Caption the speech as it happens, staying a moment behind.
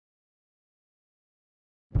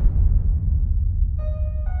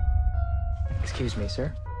Excuse me,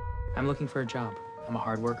 sir. I'm looking for a job. I'm a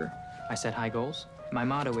hard worker. I set high goals. My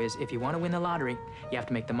motto is, if you want to win the lottery, you have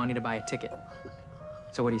to make the money to buy a ticket.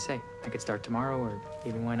 So what do you say? I could start tomorrow, or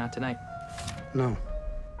even why not tonight? No,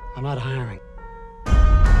 I'm not hiring.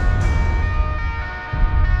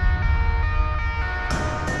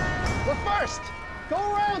 We're first! Go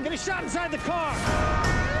around, get a shot inside the car!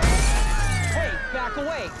 Hey, back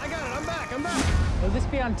away! I got it, I'm back. Will this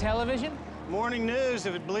be on television? Morning news,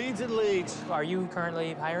 if it bleeds, it leads. Are you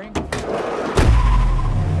currently hiring?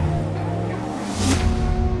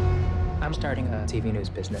 I'm starting a TV news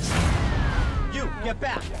business. You, get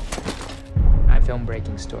back! I film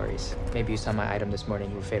breaking stories. Maybe you saw my item this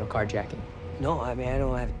morning, your fatal carjacking. No, I mean, I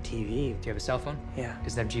don't have a TV. Do you have a cell phone? Yeah.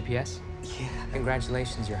 Does it have GPS? Yeah.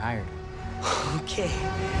 Congratulations, you're hired. Okay.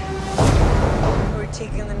 We're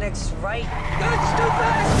taking the next right. That's too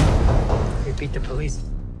fast! Repeat the police.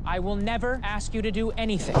 I will never ask you to do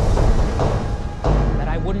anything that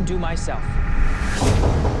I wouldn't do myself.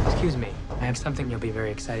 Excuse me, I have something you'll be very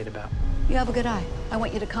excited about. You have a good eye. I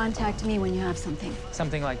want you to contact me when you have something.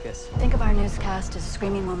 Something like this. Think of our newscast as a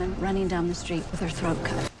screaming woman running down the street with her throat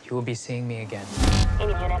cut. You will be seeing me again.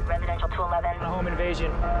 Any unit, residential 211. A home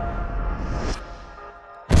invasion.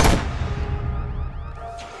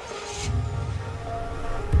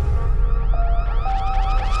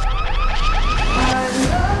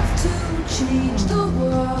 Change the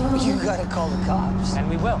world. You gotta call the cops. And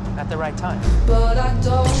we will, at the right time. But I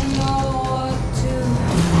don't know what to.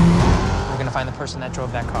 We're gonna find the person that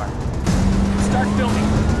drove that car. Start filming.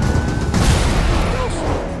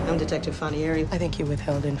 I'm Detective Fanieri. I think you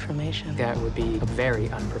withheld information. That would be a very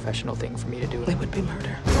unprofessional thing for me to do. It would be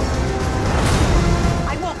murder.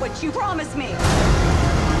 I want what you promised me.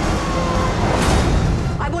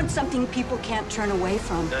 I want something people can't turn away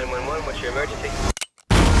from. 911, what's your emergency?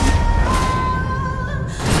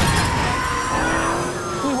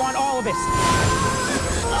 We want all of it.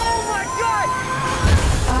 Oh my God!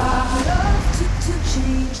 I love to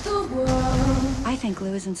change the world. I think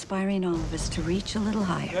Lou is inspiring all of us to reach a little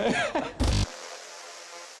higher.